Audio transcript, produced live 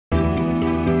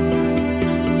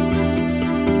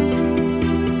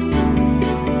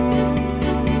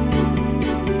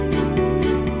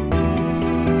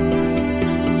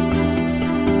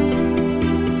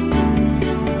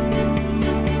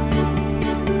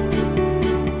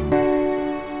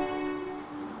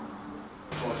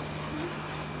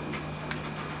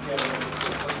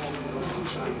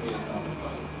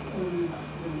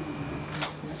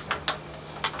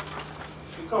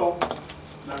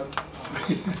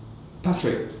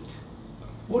Patrick,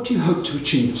 what do you hope to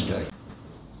achieve today?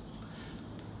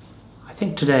 I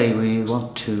think today we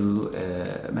want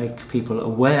to make people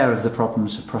aware of the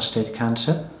problems of prostate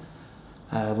cancer.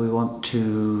 We want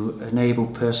to enable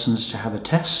persons to have a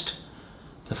test,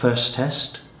 the first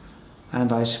test,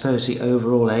 and I suppose the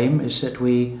overall aim is that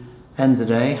we end the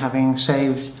day having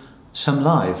saved some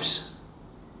lives.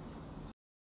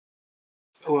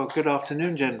 Well, good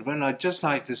afternoon, gentlemen. I'd just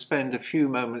like to spend a few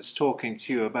moments talking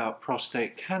to you about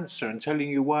prostate cancer and telling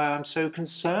you why I'm so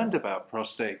concerned about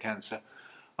prostate cancer.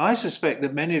 I suspect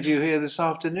that many of you here this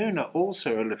afternoon are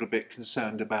also a little bit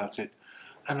concerned about it.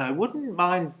 And I wouldn't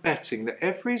mind betting that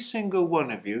every single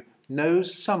one of you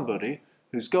knows somebody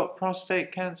who's got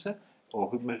prostate cancer or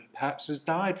who perhaps has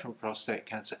died from prostate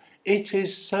cancer. It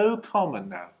is so common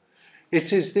now.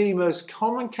 It is the most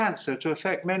common cancer to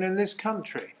affect men in this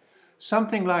country.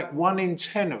 Something like 1 in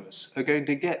 10 of us are going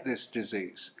to get this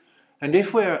disease. And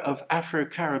if we're of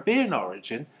Afro-Caribbean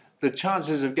origin, the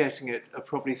chances of getting it are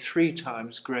probably 3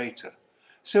 times greater.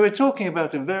 So we're talking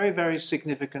about a very, very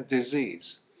significant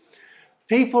disease.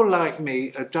 People like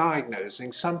me are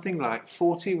diagnosing something like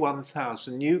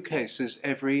 41,000 new cases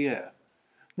every year.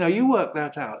 Now you work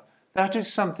that out. That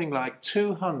is something like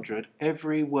 200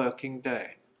 every working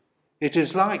day. It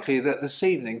is likely that this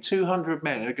evening 200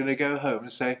 men are going to go home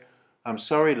and say, "I'm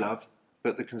sorry, love,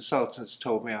 but the consultants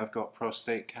told me I've got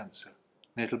prostate cancer."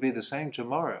 And it'll be the same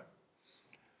tomorrow.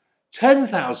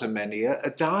 10,000 men a year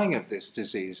are dying of this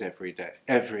disease every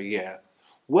year.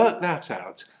 Work that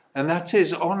out, and that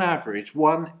is on average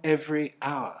 1 every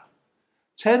hour.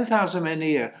 10,000 men a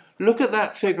year. Look at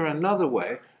that figure another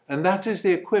way, and that is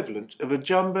the equivalent of a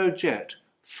jumbo jet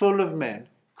full of men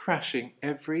crashing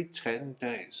every 10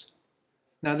 days.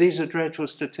 Now these are dreadful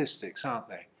statistics, aren't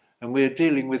they? And we're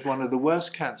dealing with one of the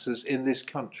worst cancers in this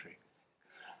country.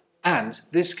 And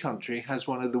this country has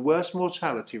one of the worst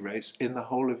mortality rates in the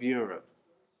whole of Europe.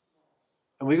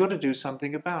 And we've got to do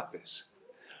something about this.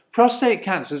 Prostate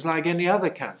cancer is like any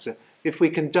other cancer. If we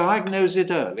can diagnose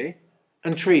it early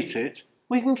and treat it,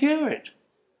 we can cure it.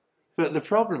 But the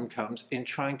problem comes in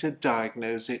trying to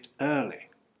diagnose it early.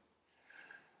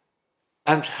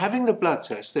 And having the blood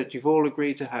test that you've all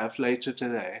agreed to have later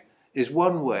today is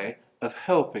one way of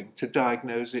helping to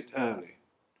diagnose it early.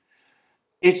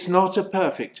 It's not a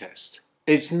perfect test.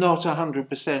 It's not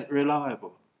 100%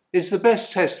 reliable. It's the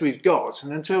best test we've got,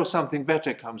 and until something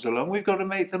better comes along, we've got to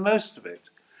make the most of it.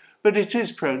 But it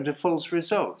is prone to false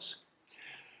results.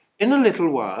 In a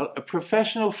little while, a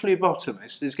professional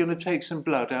phlebotomist is going to take some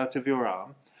blood out of your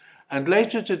arm, and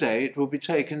later today it will be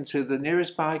taken to the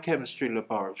nearest biochemistry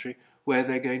laboratory where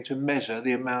they're going to measure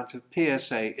the amount of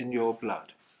PSA in your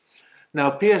blood.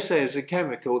 Now, PSA is a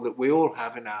chemical that we all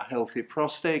have in our healthy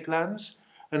prostate glands,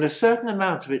 and a certain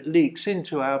amount of it leaks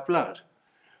into our blood.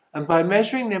 And by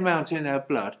measuring the amount in our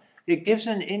blood, it gives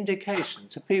an indication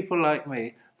to people like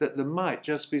me that there might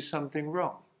just be something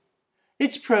wrong.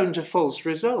 It's prone to false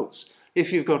results.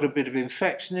 If you've got a bit of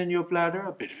infection in your bladder,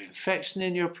 a bit of infection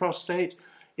in your prostate,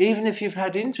 even if you've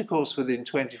had intercourse within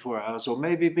 24 hours or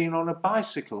maybe been on a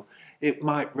bicycle, it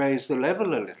might raise the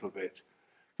level a little bit.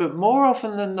 But more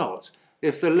often than not,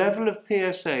 if the level of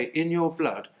PSA in your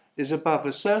blood is above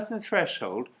a certain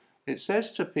threshold, it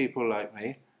says to people like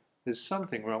me, there's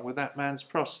something wrong with that man's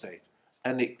prostate,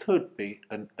 and it could be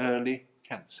an early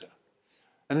cancer.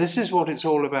 And this is what it's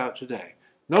all about today.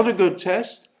 Not a good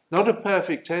test, not a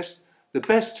perfect test, the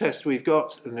best test we've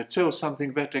got, and until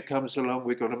something better comes along,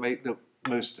 we've got to make the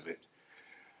most of it.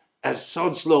 As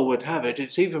Sod's Law would have it,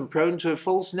 it's even prone to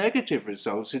false negative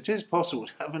results. It is possible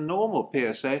to have a normal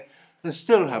PSA and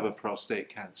still have a prostate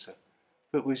cancer.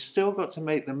 But we've still got to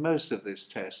make the most of this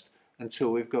test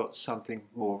until we've got something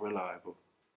more reliable.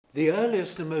 The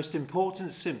earliest and most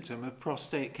important symptom of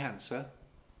prostate cancer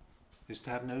is to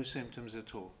have no symptoms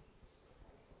at all.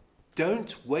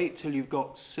 Don't wait till you've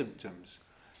got symptoms,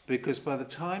 because by the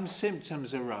time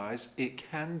symptoms arise, it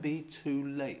can be too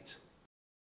late.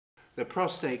 The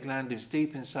prostate gland is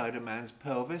deep inside a man's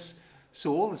pelvis,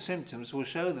 so all the symptoms will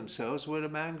show themselves when a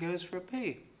man goes for a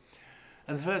pee.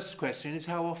 And the first question is,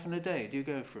 how often a day do you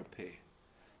go for a pee?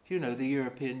 You know, the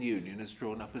European Union has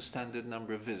drawn up a standard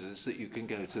number of visits that you can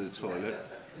go to the toilet.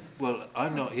 Well,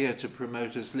 I'm not here to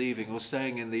promote us leaving or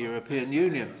staying in the European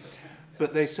Union,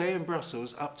 but they say in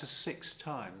Brussels up to 6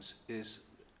 times is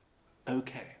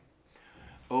okay.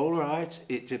 All right,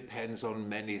 it depends on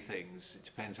many things. It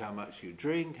depends how much you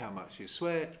drink, how much you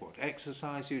sweat, what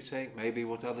exercise you take, maybe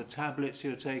what other tablets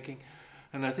you're taking.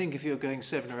 And I think if you're going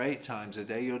 7 or 8 times a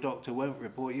day, your doctor won't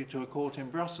report you to a court in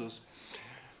Brussels.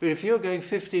 But if you're going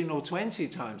 15 or 20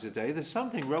 times a day, there's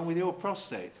something wrong with your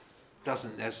prostate.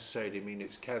 Doesn't necessarily mean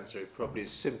it's cancer. It probably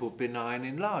is simple benign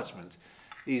enlargement,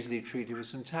 easily treated with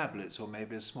some tablets or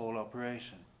maybe a small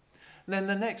operation. And then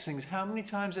the next thing is, how many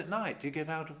times at night do you get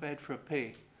out of bed for a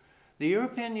pee? The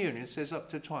European Union says up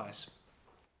to twice.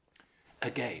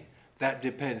 Again, that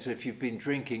depends if you've been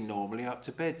drinking normally up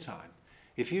to bedtime.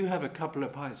 If you have a couple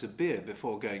of pints of beer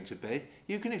before going to bed,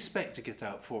 you can expect to get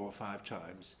out 4 or 5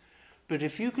 times. But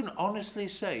if you can honestly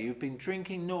say you've been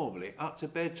drinking normally up to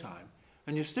bedtime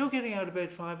and you're still getting out of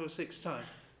bed 5 or 6 times,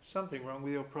 something wrong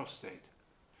with your prostate.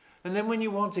 And then when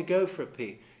you want to go for a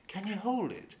pee, can you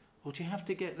hold it? Or do you have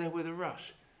to get there with a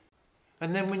rush?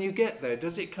 And then when you get there,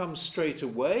 does it come straight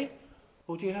away?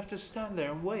 Or do you have to stand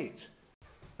there and wait?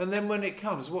 And then when it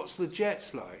comes, what's the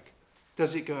jets like?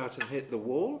 Does it go out and hit the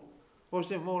wall? Or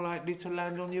is it more likely to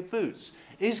land on your boots?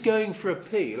 Is going for a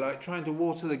pee like trying to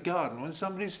water the garden when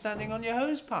somebody's standing on your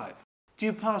hose pipe? Do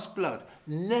you pass blood?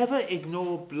 Never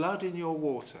ignore blood in your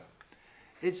water.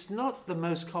 It's not the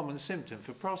most common symptom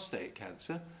for prostate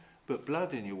cancer, but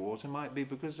blood in your water might be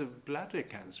because of bladder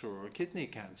cancer or a kidney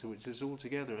cancer, which is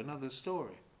altogether another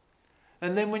story.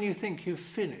 And then when you think you've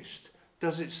finished,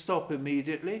 does it stop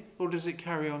immediately or does it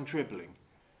carry on dribbling?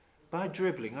 By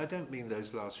dribbling, I don't mean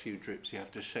those last few drips you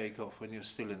have to shake off when you're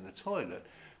still in the toilet,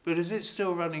 but is it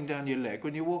still running down your leg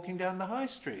when you're walking down the high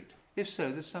street? If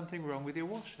so, there's something wrong with your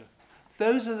washer.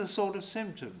 Those are the sort of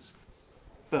symptoms.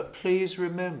 But please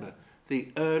remember, the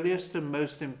earliest and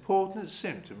most important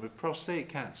symptom of prostate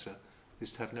cancer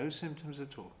is to have no symptoms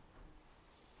at all.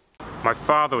 My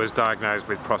father was diagnosed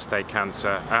with prostate cancer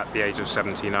at the age of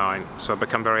 79, so I've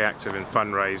become very active in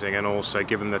fundraising, and also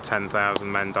given the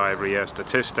 10,000 men die every year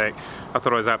statistic, I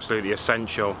thought it was absolutely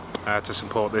essential to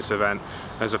support this event.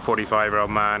 As a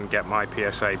 45-year-old man, get my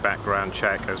PSA background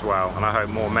check as well, and I hope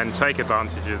more men take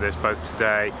advantage of this both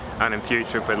today and in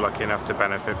future if we're lucky enough to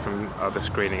benefit from other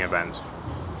screening events.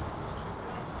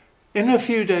 In a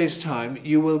few days' time,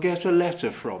 you will get a letter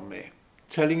from me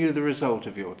telling you the result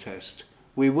of your test.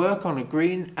 We work on a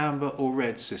green, amber or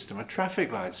red system, a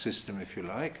traffic light system if you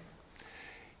like.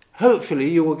 Hopefully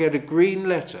you will get a green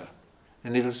letter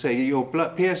and it'll say your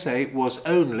blood PSA was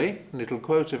only, and it'll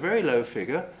quote a very low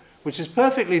figure, which is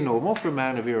perfectly normal for a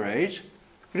man of your age.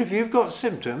 But if you've got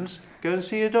symptoms, go and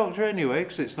see your doctor anyway,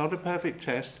 because it's not a perfect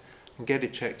test, and get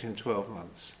it checked in 12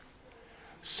 months.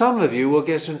 Some of you will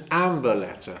get an amber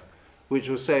letter, which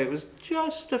will say it was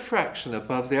just a fraction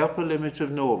above the upper limit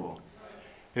of normal.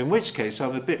 In which case,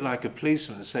 I'm a bit like a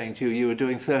policeman saying to you, you were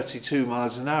doing 32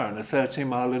 miles an hour and a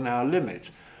 30-mile-an-hour limit.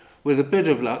 With a bit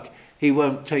of luck, he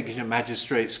won't take you to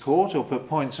magistrate's court or put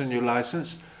points on your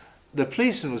licence. The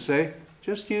policeman will say,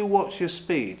 just you watch your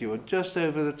speed, you are just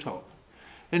over the top.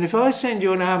 And if I send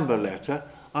you an amber letter,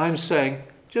 I'm saying,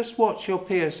 just watch your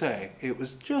PSA, it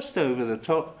was just over the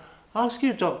top, ask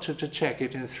your doctor to check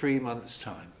it in 3 months'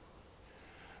 time.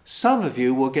 Some of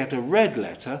you will get a red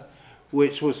letter,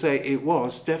 which will say it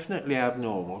was definitely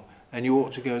abnormal and you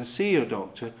ought to go and see your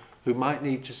doctor, who might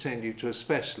need to send you to a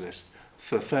specialist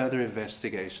for further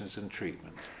investigations and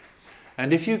treatment.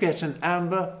 And if you get an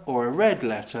amber or a red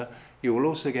letter, you will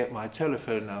also get my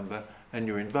telephone number and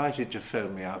you're invited to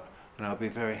phone me up, and I'll be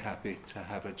very happy to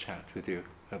have a chat with you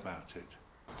about it.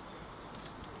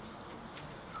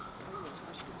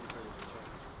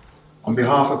 On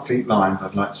behalf of Fleet Lines,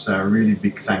 I'd like to say a really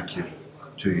big thank you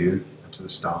to you and to the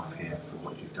staff here for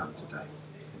what you've done today.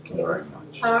 Thank you very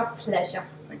much. Our pleasure.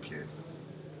 Thank you.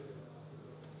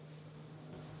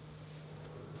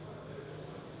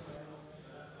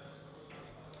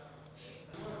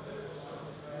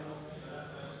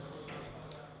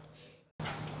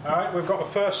 Alright, we've got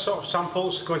the first sort of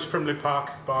samples going to Frimley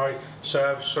Park by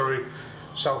Serve, Surrey,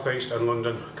 South East and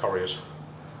London couriers.